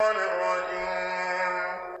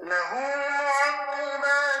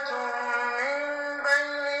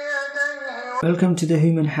Welcome to the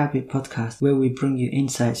Human Habit Podcast, where we bring you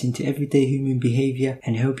insights into everyday human behavior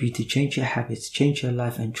and help you to change your habits, change your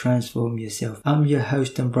life, and transform yourself. I'm your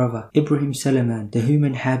host and brother, Ibrahim Salaman, the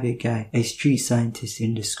Human Habit Guy, a street scientist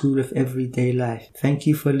in the School of Everyday Life. Thank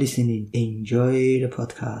you for listening. Enjoy the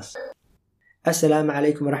podcast. Assalamu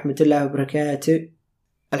alaikum wa rahmatullahi wa barakatuh.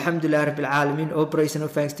 Alhamdulillah Rabbil Alameen. All praise and all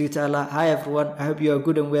thanks due to Allah. Hi everyone, I hope you are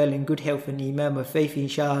good and well in good health and iman of faith,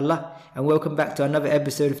 inshallah. And welcome back to another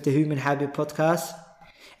episode of the Human Habit Podcast.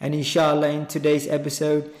 And inshallah, in today's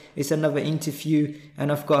episode, it's another interview. And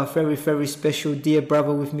I've got a very, very special dear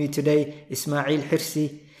brother with me today, Ismail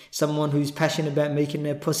Hirsi. Someone who's passionate about making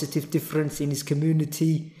a positive difference in his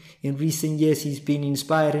community. In recent years, he's been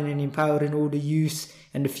inspiring and empowering all the youth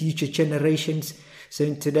and the future generations.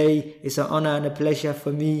 So today, it's an honor and a pleasure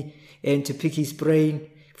for me to pick his brain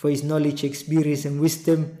for his knowledge, experience and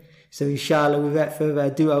wisdom. So inshallah, without further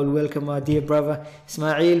ado, I will welcome our dear brother,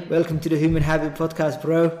 Ismail. Welcome to the Human Habit Podcast,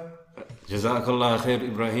 bro. Jazakallah khair,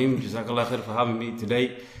 Ibrahim. Jazakallah khair for having me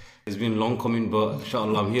today. It's been long coming, but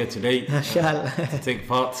inshallah, I'm here today to take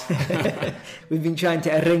part. We've been trying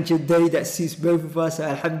to arrange a day that suits both of us. So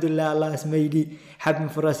alhamdulillah, Allah has made it happen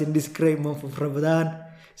for us in this great month of Ramadan.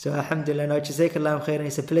 So alhamdulillah, no, jazakallah khairan.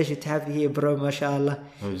 It's a pleasure to have you here, bro, mashallah.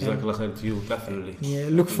 Jazakallah khair to you, definitely. Yeah,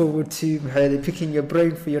 look forward to picking your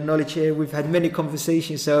brain for your knowledge here. We've had many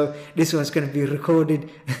conversations, so this one's going to be recorded.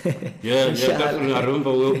 yeah, definitely. I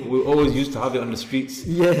remember we always used to have it on the streets.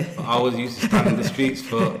 Yeah. I always used to stand in the streets,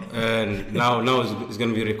 and now it's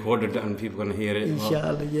going to be recorded and people are going to hear it.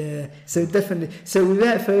 Inshallah, yeah. So definitely. So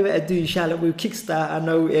without further ado, inshallah, we'll kickstart. I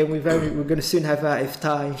know we're going to soon have our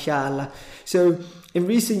iftar, inshallah. So in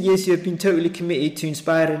recent years, you have been totally committed to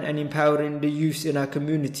inspiring and empowering the youth in our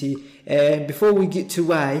community. And before we get to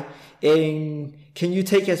why, can you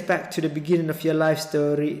take us back to the beginning of your life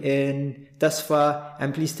story and thus far?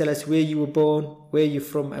 And please tell us where you were born, where you're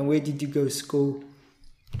from, and where did you go to school?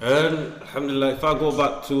 Alhamdulillah, if I go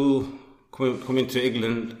back to coming to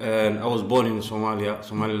England, and I was born in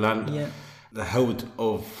Somaliland, the Howd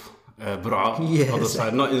of Bur'a, other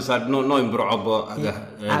side, not inside, not in Bur'a, but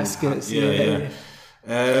outskirts. Yeah.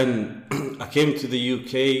 And I came to the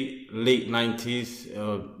UK late 90s,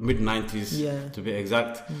 mid 90s to be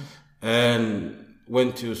exact, and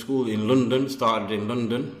went to school in London, started in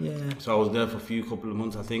London, so I was there for a couple of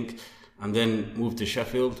months I think, and then moved to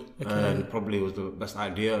Sheffield, and probably was the best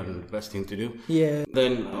idea and the best thing to do.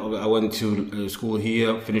 Then I went to school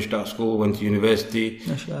here, finished that school, went to university,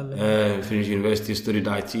 finished university, studied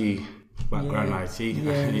IT, background IT,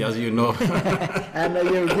 as you know. I know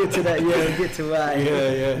you'll get to that, we'll get to why.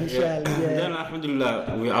 Inshallah, And then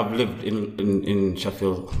alhamdulillah, I've lived in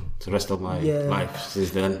Sheffield the rest of my life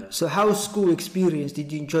since then. So how's school experience?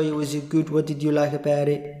 Did you enjoy it? Was it good? What did you like about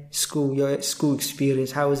it? Your school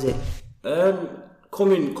experience, how was it?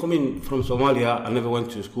 Coming from Somalia, I never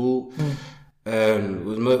went to school. It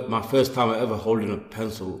was my first time ever holding a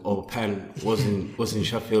pencil or pen was in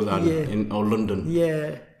Sheffield and or London.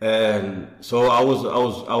 And so I was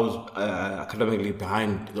academically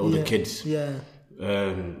behind the other kids. They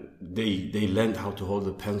learned how to hold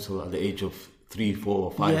a pencil at the age of 3, 4,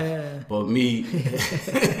 or 5. But me,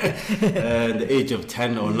 at the age of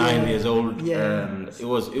 10 or 9 years old, it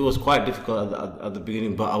was quite difficult at the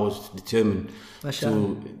beginning. But I was determined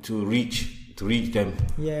to reach them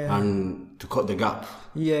and to cut the gap.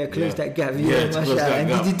 Close that gap. And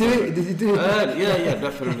did you do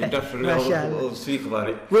it? Definitely. I'll speak about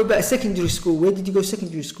it. What about secondary school? Where did you go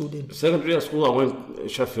secondary school then? Secondary school, I went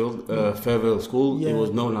Sheffield, Fairvale School. It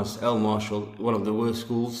was known as El Marshall, one of the worst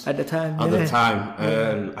schools at the time. And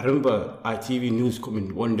I remember ITV News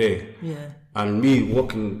coming one day, and me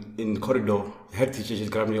walking in the corridor. The head teacher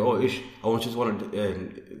just grabbed me. Ish, I just wanted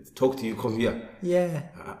to talk to you. Come here.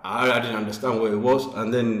 I didn't understand what it was,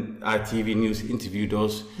 and then ITV News interviewed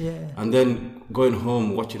us. And then going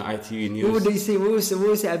home watching ITV News. What would they say? What was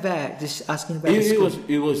it about? Just asking about the school.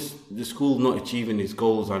 It was the school not achieving its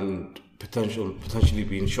goals and potentially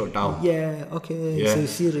being shut down. So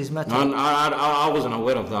serious matter. And I wasn't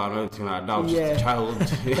aware of that or anything like that. I was just a child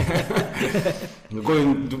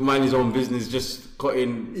going to mind his own business, just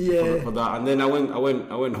cutting for that. And then I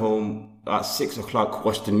went home at 6 o'clock,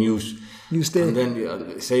 watched the news. And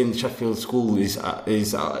then saying Sheffield School is at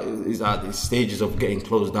the stages of getting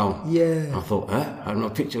closed down. I thought, I don't know,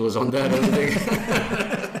 picture was on there and everything.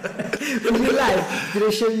 Was it live? Did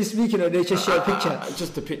they show you speaking or they just show a picture?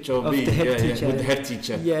 Just a picture of me, the head teacher. with the head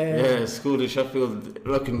teacher. Yeah. School in Sheffield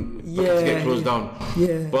looking to get closed down.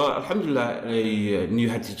 Yeah. But alhamdulillah, a new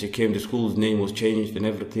head teacher came. The school's name was changed and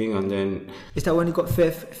everything, and then is that when you got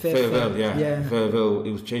Fairvale? Yeah. Fairvale.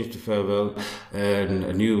 It was changed to Fairvale, and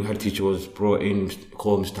a new head teacher was brought in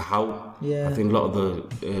called Mr. Howe. Yeah. I think a lot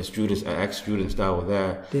of the students, ex-students that were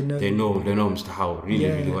there, they know Mr. Howe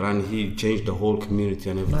really well, and he changed the whole community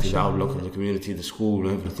and everything, the outlook of the community, the school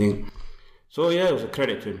and everything. So it was a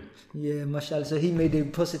credit to him. Yeah, mashallah. So he made a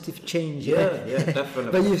positive change. Yeah,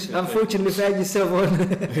 definitely. But you unfortunately found yourself on.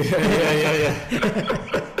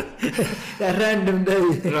 That random day.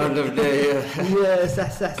 Yeah.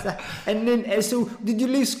 And then, so did you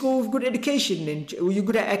leave school with good education then? Were you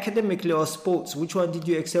good at academically or sports? Which one did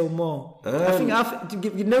you excel more? I think,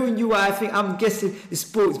 knowing you, I think I'm guessing it's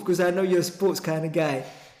sports because I know you're a sports kind of guy.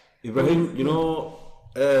 Ibrahim,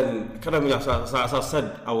 academically, as I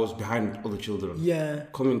said, I was behind other children. Yeah.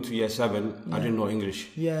 Coming to year 7, I didn't know English.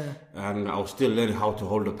 Yeah. And I was still learning how to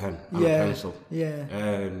hold a pen and a pencil.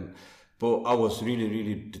 Yeah. But I was really,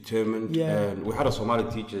 really determined. Yeah. We had a Somali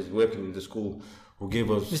teacher working in the school who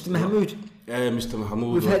gave us... Mr. Mahmoud. Mr.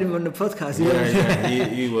 Mahmoud. We've had him on the podcast.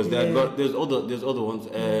 He was there. Yeah. But there's other ones.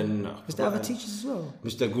 And was there other teachers as well?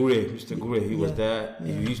 Mr. Gure, he was there.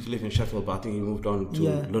 Yeah. He used to live in Sheffield, but I think he moved on to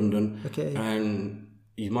London. Okay. And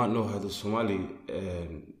you might know her, the Somali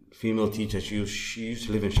female teacher. She used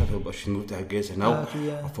to live in Sheffield, but she moved to Hargeisa. Now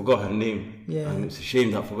I forgot her name, and it's a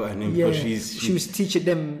shame that I forgot her name. Yeah. Because she was teaching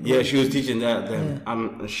them. Yeah, she was teaching them,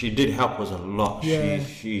 and she did help us a lot. Yeah.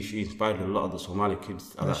 She inspired a lot of the Somali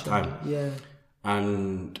kids at that time. Yeah.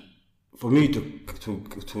 And for me to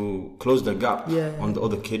close the gap on the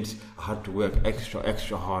other kids, I had to work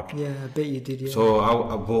extra hard. Yeah, I bet you did. Yeah. So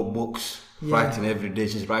I bought books. Writing every day,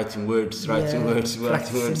 just writing words,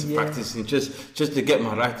 practicing, just to get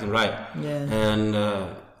my writing right. Yeah. And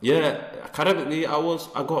academically, I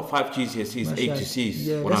got 5 GCSEs, 8 to Cs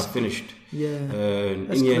when I finished. Yeah.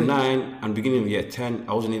 In year 9 and beginning of year 10,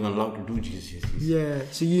 I wasn't even allowed to do GCSEs. Yeah.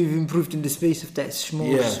 So you've improved in the space of that small.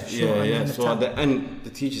 Yeah. So at the end, the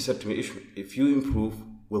teacher said to me, if you improve,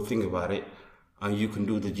 we'll think about it. And you can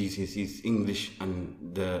do the GCSEs, English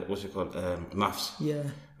and the maths. Yeah.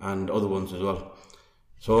 And other ones as well.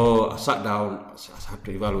 So I sat down. I had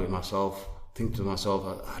to evaluate myself. Think to myself,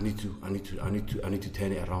 I need to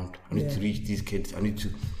turn it around. I need to reach these kids. I need to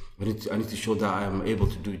show that I am able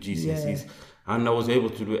to do GCSEs. And I was able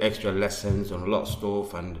to do extra lessons on a lot of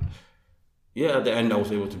stuff. And at the end, I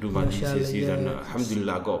was able to do my GCSEs. And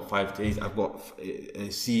alhamdulillah, I got 5 days. I got a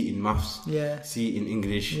C in maths, C in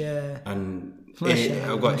English, and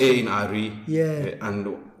I got A in RE,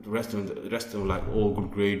 and the rest of them like all good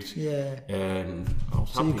grades. Yeah. And I was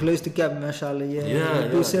happy. You closed the gap, mashallah.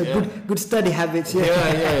 Good study habits.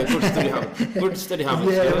 Good study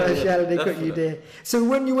habits. Mashallah, they got you there. So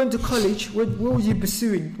when you went to college, what were you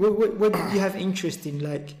pursuing? What did you have interest in,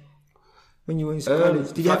 like? When you were in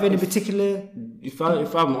college, did you have any particular? If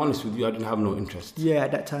I'm honest with you, I didn't have no interest. Yeah,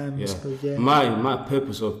 at that time, I suppose. Yeah. My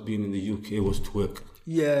purpose of being in the UK was to work.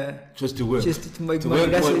 Yeah. Just to work. Just to make money.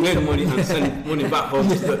 Make money and send money back home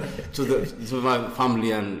to my family,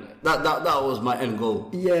 and that was my end goal.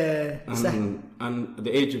 Yeah. And at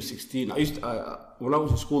the age of 16, when I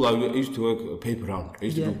was in school, I used to work a paper round. I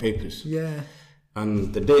used to do papers. Yeah.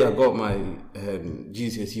 And the day I got my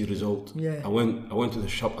GCSE result, I went to the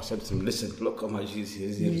shop. I said to them, "Listen, look at my GCSE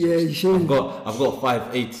results. Yeah, you should. I've got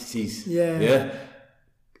 5 8 C's. Yeah.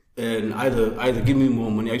 And either give me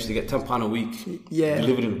more money. I used to get £10 a week. Yeah.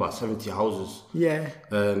 Delivered in about 70 houses. Yeah.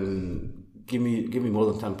 Give me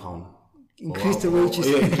more than £10. Increase the wages.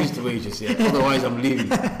 Yeah, increase the wages. Yeah. Otherwise, I'm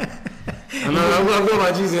leaving. And I've got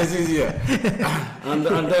my GCSEs here. And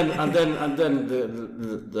then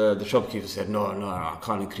the shopkeeper said, no, I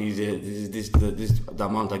can't increase it. This is the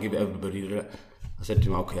amount I give everybody. I said to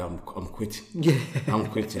him, okay, I'm quitting. Yeah. I'm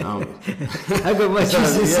quitting. I got my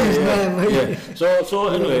GCSEs now. Yeah. So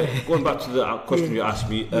anyway, going back to the question you asked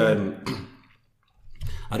me, I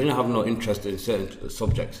didn't have no interest in certain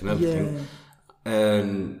subjects and everything. Yeah.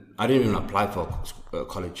 And I didn't even apply for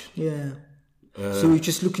college. Yeah. So you're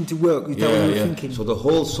just looking to work? Is that what you're thinking? So the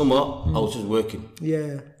whole summer, I was just working.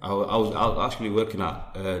 Yeah. I was actually working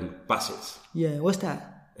at Bassett's. Yeah, what's that?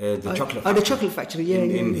 The chocolate factory. The chocolate factory,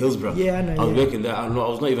 in Hillsborough. Yeah, I know. I was working there. I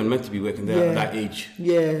was not even meant to be working there at that age.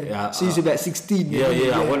 Yeah. So you was about 16.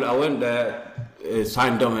 Yeah. I went there,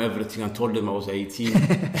 signed them and everything, and told them I was 18.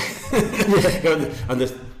 And they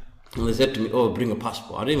said to me, "Oh, bring a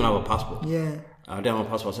passport." I didn't even have a passport. Yeah. I didn't have a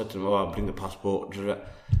passport. I said to them, "Oh, I'll bring the passport."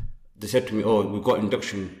 They said to me, "Oh, we've got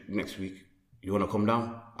induction next week." you want to come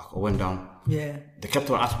down? I went down. Yeah. They kept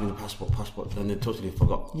on asking me the passport, and they totally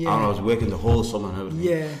forgot. Yeah. And I was working the whole summer and everything.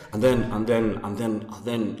 Yeah. And then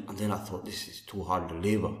I thought, this is too hard to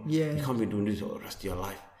labour. Yeah. You can't be doing this for the rest of your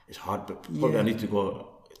life. It's hard, but probably I need to go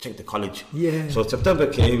check the college. Yeah. So September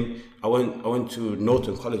came. I went to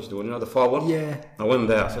Norton College, the one, the far one. Yeah. I went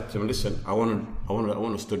there. I said to them, listen, I want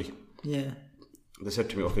to study. Yeah. They said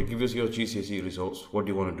to me, okay, give us your GCSE results. What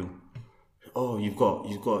do you want to do? Oh, you've got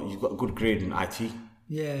a good grade in IT.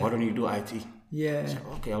 Yeah. Why don't you do IT? Yeah. I said,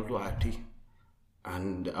 okay, I'll do IT.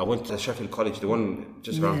 And I went to Sheffield College, the one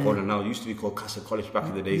just around the corner now. It used to be called Castle College back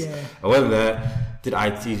in the days. Yeah. I went there, did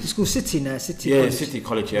IT. It's called City now, City Yeah, College. City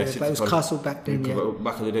College, yeah. City but it was College. Castle back then, yeah.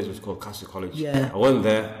 Back in the days it was called Castle College. Yeah. I went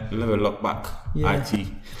there, never looked back. Yeah. IT.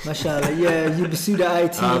 Mashallah, yeah, you pursued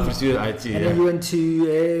IT. I pursued IT, and then you went to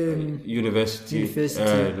university. University.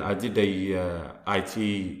 And I did a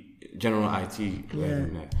general IT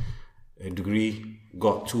a degree.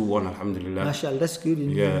 Got 2-1, alhamdulillah. Mashallah, that's good.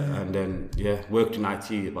 Yeah, and then worked in IT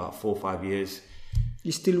about 4 or 5 years.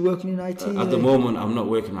 You're still working in IT? At the moment, I'm not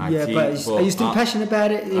working in IT. Yeah, but are you still passionate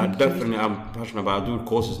about it? I'm passionate about it. I do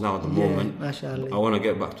courses now at the moment. Mashallah. I want to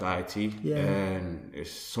get back to IT. Yeah. And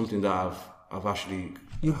it's something that I've actually...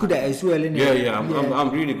 You're good at it as well, innit? Yeah,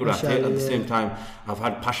 I'm really good at it. At the same time, I've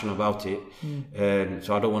had passion about it. And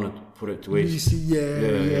so I don't want to put it to waste.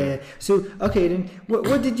 Yeah. So, okay, then,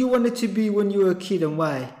 what did you want it to be when you were a kid and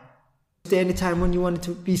why? Was there any time when you wanted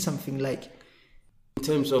to be something like... In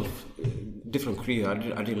terms of different career, I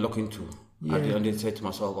didn't look into. I didn't say to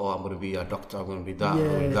myself, oh, I'm going to be a doctor, I'm going to be that, I'm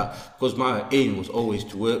going to be that. Because my aim was always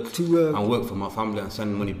to work and work for my family and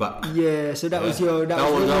send money back. Yeah, so that was your... That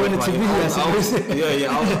was what you wanted to be, I suppose.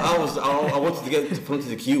 I wanted to get to front of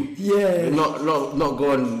the queue. Yeah. Not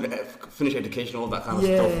go and finish education, all that kind of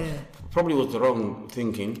stuff. Probably was the wrong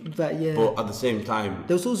thinking, but at the same time...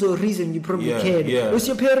 There was also a reason you probably cared. Was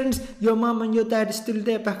your parents, your mum and your dad still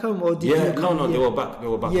there back home? Or did you come? No, they were back.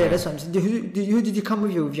 Yeah, that's what I'm saying. Who did you come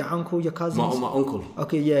with you? With your uncle, your cousins? My uncle.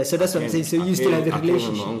 Okay, yeah, so that's what I'm saying. So you still have the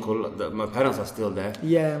relationship. My uncle, my parents are still there.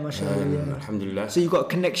 Yeah, mashallah, alhamdulillah. So you got a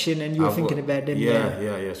connection and you were thinking about them.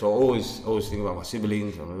 Yeah. So I always think about my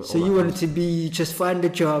siblings. So you wanted to be, just find a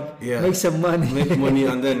job, make some money. Make money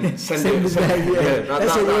and then send it back.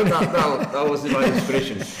 That was my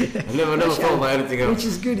inspiration. I never thought about anything else. Which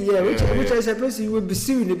is good, which I suppose you would be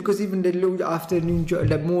soon, because even the little afternoon job,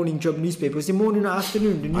 the morning job newspaper, was it morning or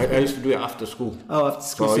afternoon? I used to do it after school. Oh, after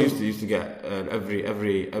school. So I used to get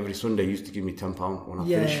every Sunday. Used to give me £10 when I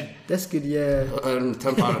finish. Yeah, that's good. Yeah. And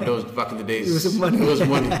 £10 those back in the days. It was money. It was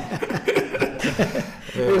money.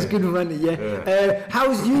 It was good money. Yeah. How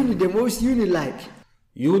was uni then? What was uni like?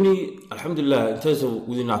 Uni, alhamdulillah, in terms of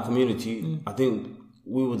within our community, I think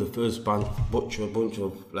we were the first bunch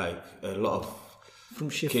of like a lot of from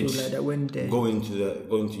Sheffield kids like that went there going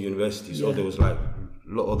to university. So there was like a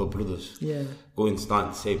lot of other brothers going to start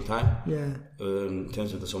at the same time. In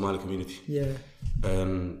terms of the Somali community.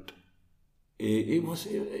 And it was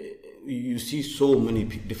you see so many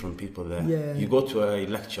different people there. You go to a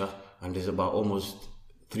lecture and there's about almost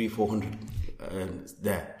 300-400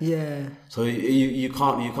 there. So you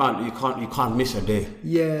can't miss a day.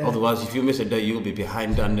 Otherwise, if you miss a day, you'll be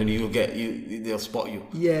behind, and then they'll spot you.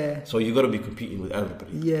 So you got to be competing with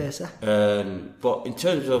everybody. But in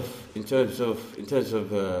terms of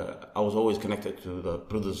I was always connected to the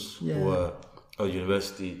brothers who were at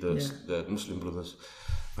university, the Muslim brothers,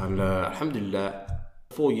 and alhamdulillah.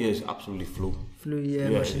 4 years absolutely flew.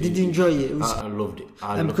 Did you enjoy it? I loved it.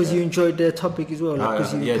 And because you enjoyed the topic as well, like,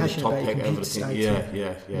 because you were passionate about computer science.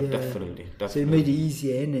 Definitely. So it made it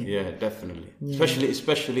easier, innit? Yeah, definitely.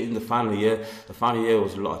 Especially in the final year. The final year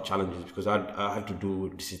was a lot of challenges because I had to do a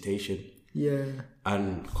dissertation.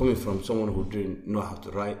 And coming from someone who didn't know how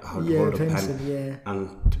to write, how to hold a pen,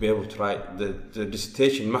 and to be able to write the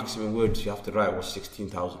dissertation maximum words you have to write was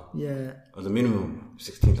 16,000. Or the minimum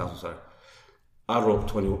 16,000. Sorry. I wrote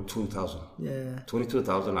 22,000.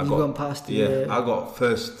 22,000. I got past it. I got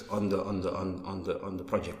first on the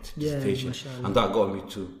project dissertation, and that got me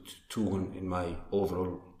to 2-1 in my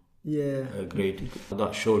overall grade.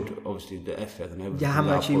 That showed obviously the effort and everything. How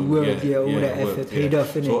much you worked, all that effort paid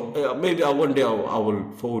off, innit? So maybe one day I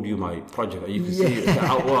will forward you my project. You can see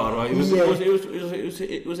how right.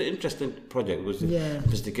 It was an interesting project. It was an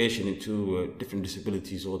investigation into different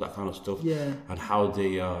disabilities, all that kind of stuff, and how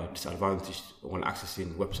they are disadvantaged when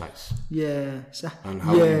accessing websites. And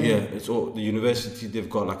how so the university, they've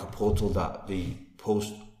got like a portal that they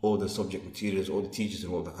post all the subject materials, all the teachers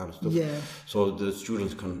and all that kind of stuff. So the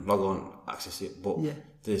students can log on, access it. But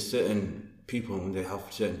there's certain people, when they have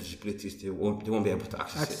certain disabilities, they won't be able to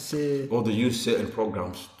access it. Or they use certain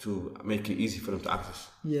programs to make it easy for them to access.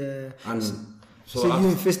 Yeah. And so you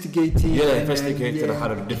investigated? Yeah, investigated. I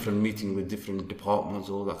had a different meeting with different departments,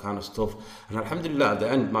 all that kind of stuff. And alhamdulillah, at the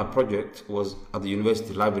end, my project was at the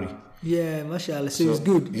university library. Yeah, mashallah. So it was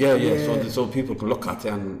good. Yeah. So people can look at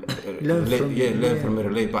it and learn from it,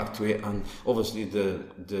 relate back to it. And obviously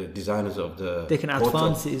the designers of the they can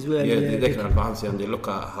advance it as well. Yeah, they can advance it, and they look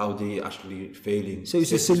at how they actually failing. So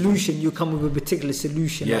it's a solution. You come with a particular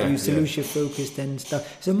solution. You solution focused and stuff.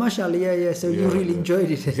 So mashallah, So you really enjoyed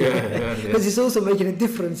it. Because it's also making a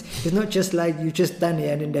difference. It's not just like you just done it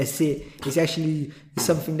and then that's it. It's actually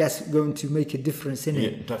something that's going to make a difference in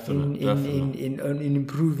it. Definitely. In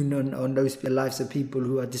improving on those lives of people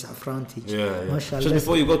who are disadvantaged. Mashallah. Just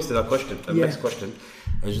before you go to that question, next question,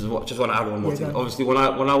 I just want to add one more thing. Obviously, when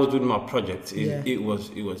I was doing my project, it was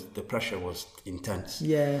the pressure was intense.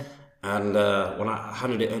 Yeah. And when I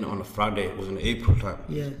handed it in on a Friday, it was in April time.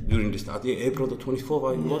 Yeah. During this, I think April the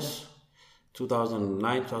 24th, it was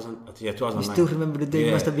 2009. 2009. You still remember the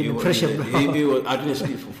day? Must have been the pressure, bro. I didn't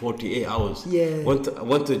sleep for 48 hours. Yeah. Went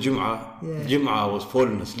to Jum'ah. Yeah. Jum'ah, I was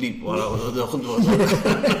falling asleep while I was on the khutbah.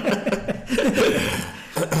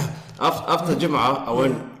 After Jum'ah, I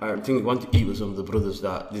went to eat with some of the brothers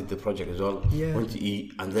that did the project as well. Yeah. Went to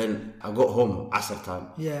eat, and then I got home Asr time.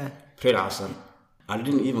 Yeah. Prayed Asr. I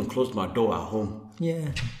didn't even close my door at home.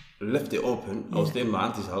 Yeah. Left it open. I was staying in my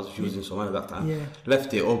auntie's house. She was in Somalia at that time. Yeah.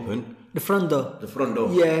 Left it open. The front door.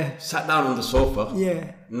 Yeah. Sat down on the sofa.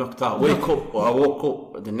 Yeah. Knocked out. I woke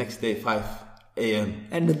up the next day 5 a.m.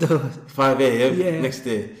 And the door. 5 a.m. Next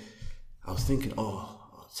day. I was thinking,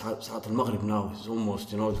 Saat al-Maghrib now, it's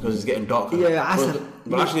almost, because it's getting dark.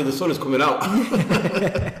 But actually the sun is coming out.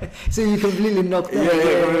 So you completely knocked out.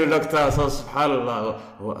 Yeah, completely knocked out. So subhanAllah,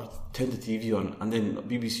 I turned the TV on, and then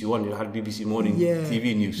BBC One, you had BBC Morning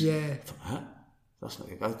TV News. Yeah. I thought, that's not,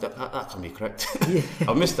 that can be correct. Yeah.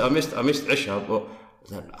 I missed Isha, but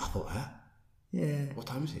then I thought, yeah. What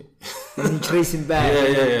time is it? And you're tracing back.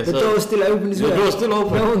 Yeah. The door's still open as well. The door's still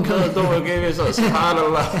open. No one can. The door gave me, so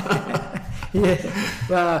subhanAllah.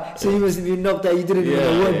 Wow. So you must have been knocked out. You didn't even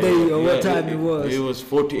know what day or what time it was. It was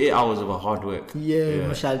 48 hours of hard work.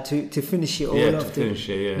 Mashallah, to finish it all after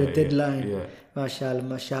the deadline. Yeah.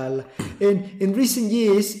 Mashallah. In recent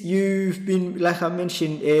years, you've been, like I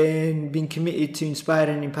mentioned, been committed to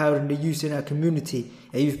inspiring and empowering the youth in our community,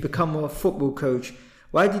 and you've become a football coach.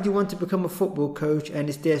 Why did you want to become a football coach, and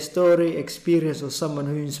is there a story, experience, or someone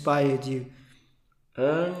who inspired you?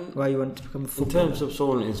 Why you want to become a football coach? In terms of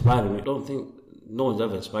someone inspiring me, I don't think no one's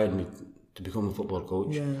ever inspired me to become a football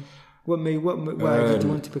coach. Yeah. Why did you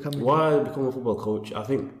want to become a football coach? I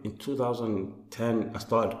think in 2010 I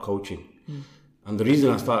started coaching. And the reason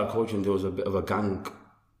I started coaching, there was a bit of a gang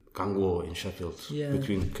war in Sheffield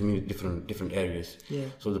between different areas. Yeah.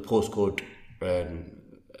 So the postcode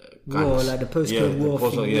war, like the postcode war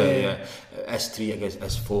thing. S3 against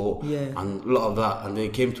S4, and a lot of that, and they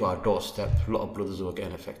came to our doorstep. A lot of brothers were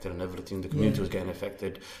getting affected and everything. The community was getting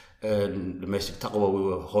affected. The Masjid Taqwa, we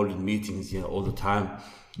were holding meetings, all the time.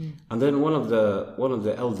 And then one of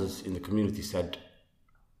the elders in the community said,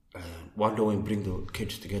 why don't we bring the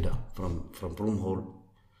kids together from Broomhall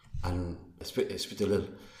and Spitalil?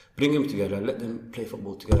 Bring them together, let them play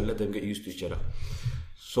football together, let them get used to each other.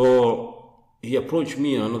 So he approached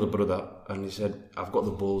me and another brother, and he said, I've got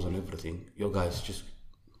the balls and everything. Your guys just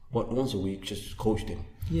once a week just coach them.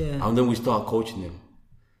 Yeah. And then we start coaching them.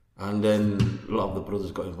 And then a lot of the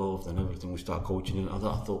brothers got involved and everything. We started coaching them. And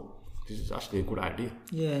I thought, this is actually a good idea.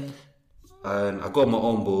 Yeah. And I got my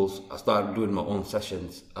own balls. I started doing my own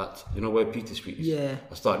sessions at, where Peter Street is? Yeah.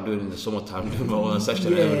 I started doing in the summertime, doing my own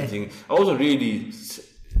session and everything. I wasn't really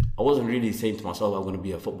saying to myself, I'm going to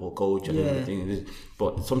be a football coach and everything,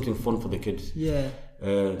 but it's something fun for the kids. Yeah.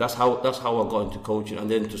 That's how I got into coaching, and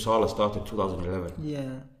then Tusala started 2011.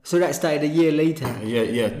 Yeah. So that started a year later.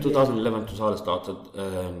 2011 Tusala started.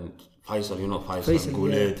 Faisal, Faisal,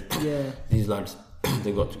 Guled. Yeah. These lads,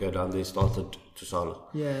 they got together and they started Tusala.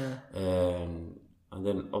 Yeah. And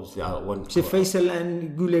then obviously I went. So Faisal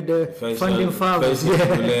and Guled, the funding fathers.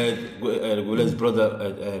 Guled's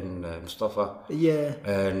brother and Mustafa. Yeah.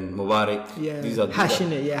 And Mubarak. Yeah. These are Hash.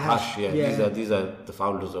 These are the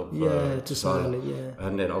founders of Tusala. Yeah.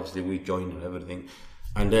 And then obviously we joined and everything,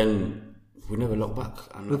 and then we never looked back.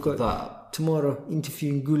 And we got that tomorrow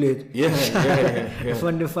interviewing Guled. Yeah. The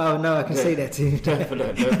funding father. Now I can say that to you.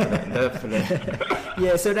 Definitely.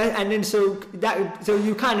 Yeah, so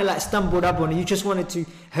you kind of like stumbled up on it. You just wanted to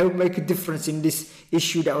help make a difference in this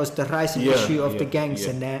issue that was the rising issue of the gangs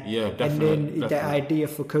and that. Yeah, definitely. And then the idea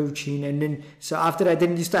for coaching, and then so after that,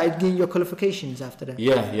 then you started getting your qualifications after that.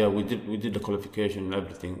 Yeah, we did the qualification and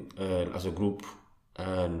everything as a group,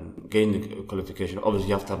 and gain the qualification. Obviously,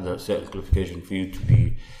 you have to have the certain qualification for you to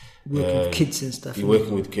be working with kids and stuff. You're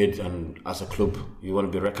working with kids, and as a club, you want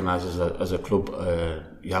to be recognised as a club.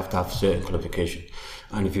 You have to have certain qualification,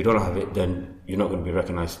 and if you don't have it, then you're not going to be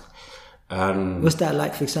recognised. And what's that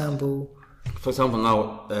like? For example,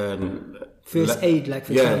 now. First aid, like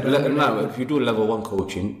for example. If you do level 1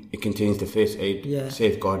 coaching, it contains the first aid,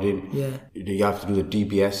 safeguarding. Yeah. You have to do the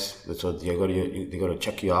DBS, so they got to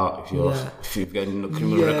check you out if you've got a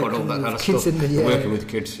criminal record, all that kind of stuff. Working with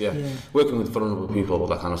kids, working with vulnerable people, all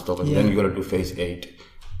that kind of stuff, and then you got to do first aid.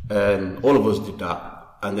 And all of us did that.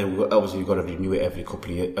 And then obviously you got to renew it every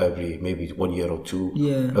couple of years, every maybe 1 year or two.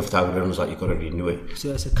 Yeah. Every time it runs out, you got to renew it.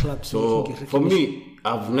 So as a club, so for me,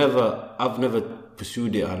 I've never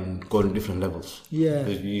pursued it and gone to different levels. Yeah.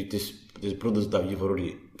 There's brothers that you've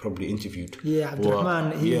already probably interviewed. Yeah,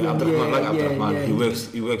 Abdurrahman. Abdurrahman.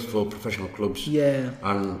 He works for professional clubs. Yeah.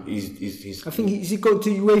 And he's I think he go to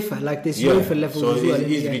UEFA, like this UEFA level. So as well,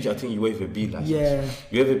 he's reached, I think, UEFA B license. Yeah.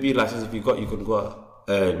 UEFA B license, if you can go out.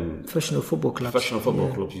 Professional football clubs.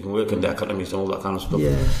 Clubs. You can work in the academies and all that kind of stuff.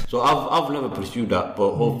 Yeah. So I've never pursued that,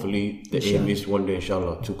 but hopefully the aim is one day,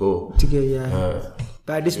 inshallah, to go.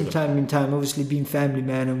 But at this time in time, obviously being family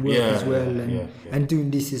man and work as well, and doing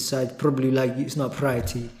this aside, probably like it's not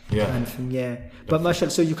priority kind of thing. But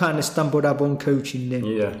mashallah, so you kind of stumbled up on coaching then.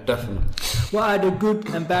 Yeah, definitely. What are the good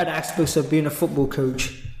and bad aspects of being a football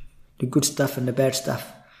coach? The good stuff and the bad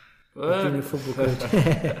stuff of being a football coach.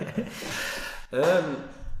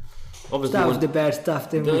 Obviously, that was the bad stuff.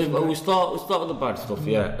 Then we start with the bad stuff.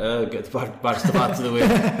 Get the bad stuff out of the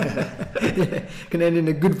way. Can end in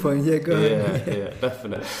a good point. Yeah, go ahead. Yeah,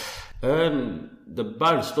 definitely. The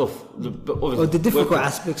bad stuff. The difficult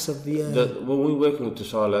aspects of when we were working with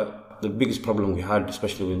Tusala, the biggest problem we had,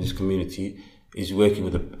 especially in this community, is working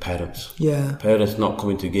with the parents. Yeah. Parents not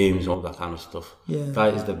coming to games, all that kind of stuff. Yeah.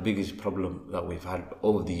 That is the biggest problem that we've had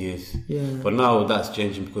over the years. Yeah. But now that's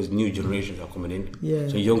changing because new generations are coming in. Yeah.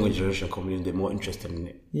 So younger generation are coming in, they're more interested in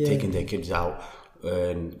it. Yeah. Taking their kids out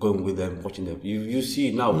and going with them, watching them. You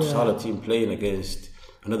see now the Salah team playing against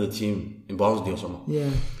another team in Barnsley or something.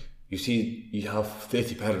 Yeah. You see you have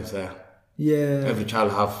 30 parents there. Yeah. Every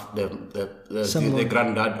child have their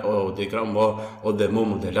granddad or their grandma or their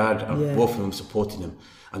mum or their dad, and both of them supporting them.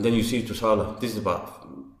 And then you see Tusala, this is about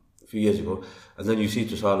a few years ago, and then you see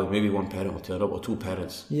Tusala, maybe one parent will turn up or two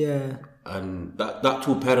parents. Yeah. And that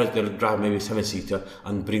two parents, they'll drive maybe a 7-seater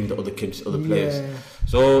and bring the other kids, other players.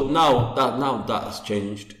 So now that has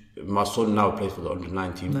changed. My son now plays for the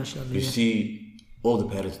under-19. You see all the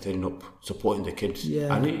parents turning up, supporting the kids,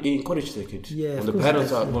 and he encourages the kids. Yeah, when the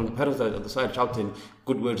parents are at the side shouting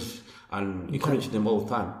good words and encouraging them all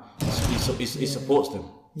the time, he supports them.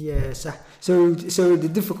 Yeah, so the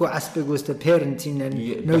difficult aspect was the parenting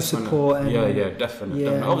and no support. And Definitely.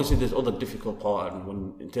 Obviously, there's other difficult part,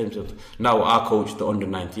 in terms of now our coach, the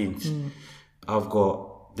under-19s. I've got.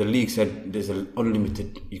 The league said there's an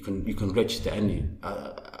unlimited. You can register any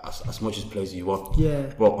as much as players you want.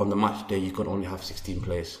 Yeah. But on the match day, you can only have 16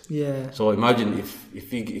 players. Yeah. So imagine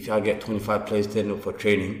if I get 25 players turning up for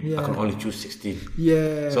training, I can only choose 16.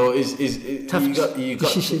 Yeah. So it's tough you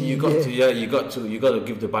got to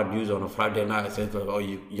give the bad news on a Friday night and say,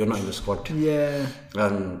 you're not in the squad. Yeah.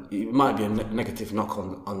 And it might be a negative knock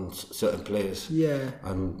on certain players. Yeah.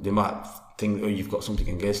 And they might think you've got something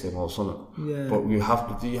against them or something. Yeah. But you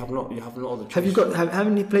have no other choice. Have you got how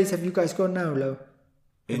many players have you guys got now, Lo?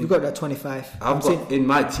 Have you got that 25? I've got in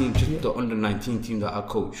my team, just the under-19 team that I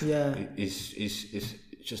coach. Yeah. Is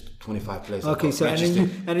just 25 players. Okay, so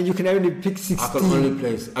and then you can only pick 16.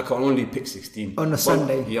 I can only pick 16 on a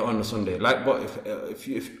Sunday. Yeah, on a Sunday. Like, but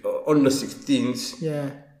if under 16s. Yeah.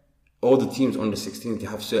 All the teams under 16, they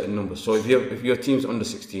have certain numbers. So if your team's under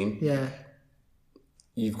 16. Yeah.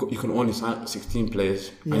 You can only sign 16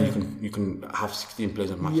 players, and you can have 16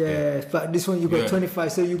 players on match day. Yeah, but this one you got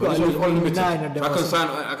 25, so you got only 9 of them. I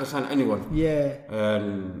can sign anyone. Yeah.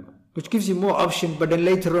 Which gives you more option, but then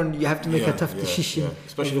later on you have to make a tough decision. Yeah.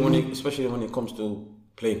 Especially when it comes to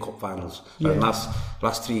playing cup finals. Like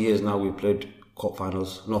last 3 years now we played cup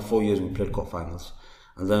finals. No, 4 years we played cup finals.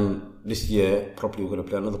 And then this year, probably we're going to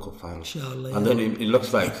play another cup final. Inshallah, and then it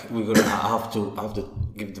looks like we're going to have to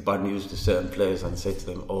give the bad news to certain players and say to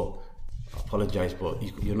them, apologize, but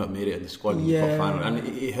you're not made it in the squad in the cup final, and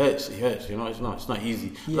it hurts. You know, it's not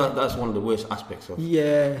easy. That's one of the worst aspects of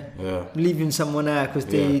leaving someone out because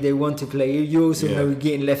they want to play. You also know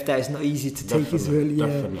getting left out is not easy to take as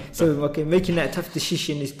well. So making that tough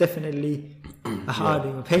decision is definitely a hard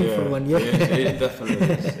and a painful one. It definitely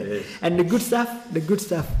is. And the good stuff, the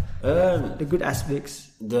good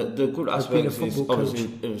aspects. The good aspects is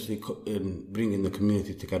obviously in bringing the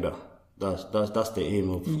community together. That's the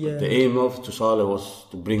aim of the aim of Tusala was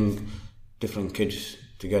to bring different kids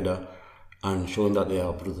together and showing that they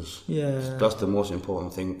are brothers. So that's the most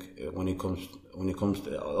important thing when it comes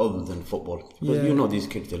to other than football, because you know these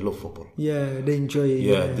kids, they love football. They enjoy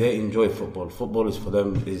it. They enjoy football. Football is for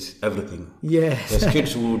them is everything. There's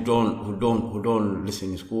kids who don't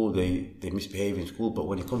listen in school. They misbehave in school, but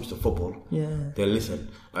when it comes to football, they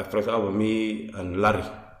listen. Like for example, me and Larry.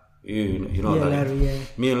 You know Larry.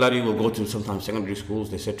 Me and Larry will go to sometimes secondary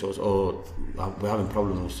schools. They said to us, "Oh, we're having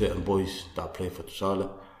problems with certain boys that play for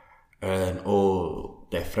Tusala, and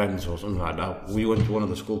their friends or something like that." We went to one of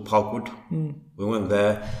the schools, Parkwood. We went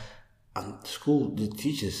there, and the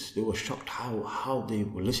teachers, they were shocked how they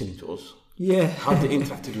were listening to us. How they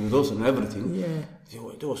interacted with us and everything.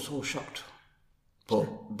 They were so shocked.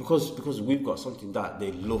 But because we've got something that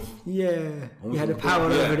they love. We had the power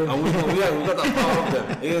over them. And we got that power of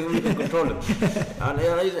them. We can control them. And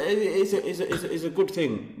it's a good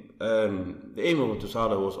thing. The aim of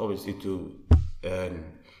Tusala was obviously to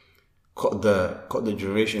cut the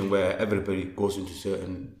generation where everybody goes into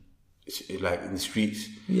certain, like in the streets,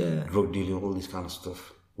 drug dealing, all this kind of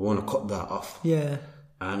stuff. We want to cut that off.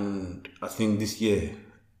 And I think this year,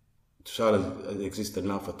 Tusala has existed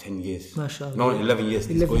now for 10 years. MashaAllah. No, 11 years.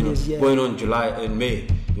 11 years, going on July and May,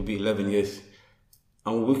 it'll be 11 years.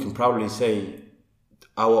 And we can proudly say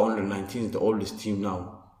our under-19 is the oldest team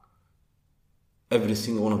now. Every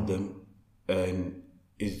single one of them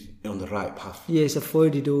is on the right path. It's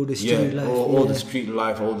avoided all the street life. All the street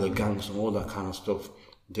life, all the gangs and all that kind of stuff.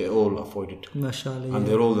 They're all avoided. MashaAllah. And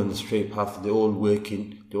they're all on the straight path. They're all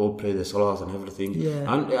working. They all play their salahs and everything.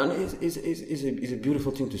 And it's a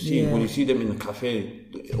beautiful thing to see when you see them in the cafe,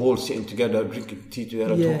 all sitting together, drinking tea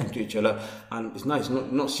together, talking to each other. And it's nice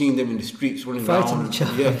not seeing them in the streets running around,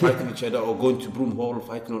 fighting each other, or going to Broom Hall,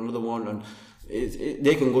 fighting another one. And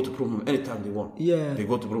they can go to Broom Hall anytime they want. They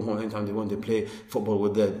go to Broom Hall anytime they want. They play football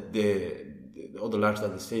with the other lads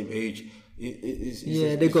that are the same age.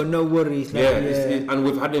 They got no worries. And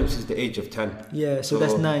we've had them since the age of 10. So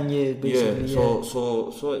that's 9 years basically.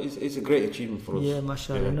 So it's a great achievement for us.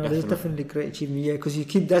 MashaAllah. It's definitely a great achievement. Because you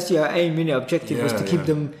keep, that's your aim, objective was to keep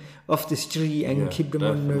them off the street and keep them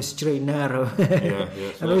on the straight and narrow.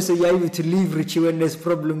 And also you're able to leverage when there's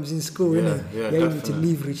problems in school. You're able to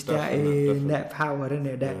leverage that power,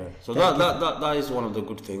 So that is one of the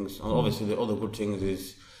good things. And obviously the other good things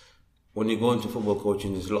is, when you go into football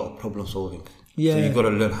coaching, there's a lot of problem solving. So you've got to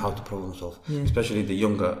learn how to problem solve. Especially the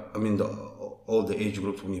younger, all the age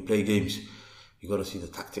groups, when you play games, you got to see the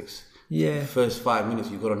tactics. The first 5 minutes,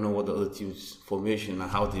 you got to know what the other team's formation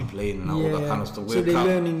and how they play and all that kind of stuff. So they're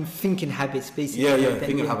learning thinking habits, basically.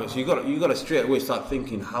 Thinking habits. So you got to straight away start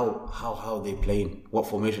thinking how they playing, what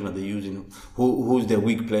formation are they using, who's their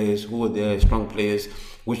weak players, who are their strong players,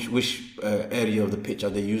 which area of the pitch are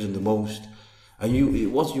they using the most.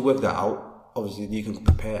 And once you work that out, obviously you can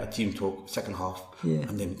prepare a team talk second half,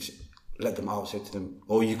 and then let them out, say to them,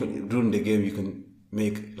 or you can, during the game, you can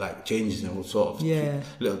make like changes and all sort of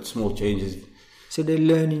little small changes. So they're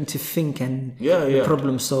learning to think and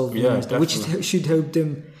problem solve, which should help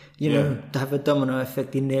them, to have a domino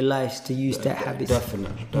effect in their lives, to use that habit.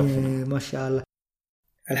 Definitely. MashaAllah.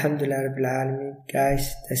 Alhamdulillah Rabbil Alameen.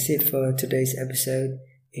 Guys, that's it for today's episode.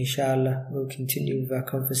 Inshallah, we'll continue with our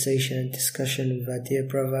conversation and discussion with our dear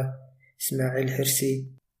brother Ismail Hirsi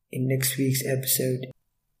in next week's episode.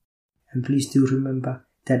 And please do remember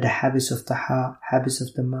that the habits of the heart, habits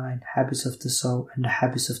of the mind, habits of the soul, and the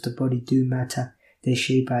habits of the body do matter. They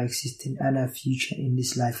shape our existence and our future in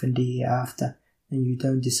this life and the hereafter. And you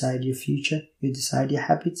don't decide your future, you decide your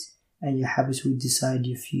habits, and your habits will decide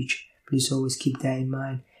your future. Please always keep that in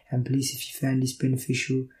mind. And please, if you found this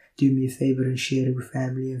beneficial, do me a favor and share it with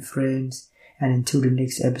family and friends. And until the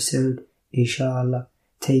next episode, inshallah,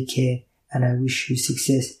 take care, and I wish you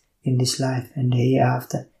success in this life and the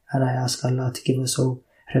hereafter. And I ask Allah to give us all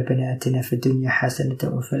ربنا آتنا في الدنيا حسنة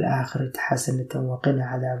وفي الآخرة حسنة وقنا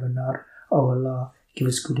عذاب النار. Oh Allah, give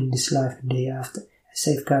us good in this life and the hereafter, and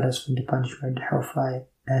safeguard us from the punishment of the hellfire.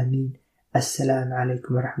 Ameen. Assalamu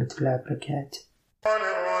alaikum wa rahmatullahi wa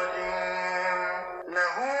barakatuh.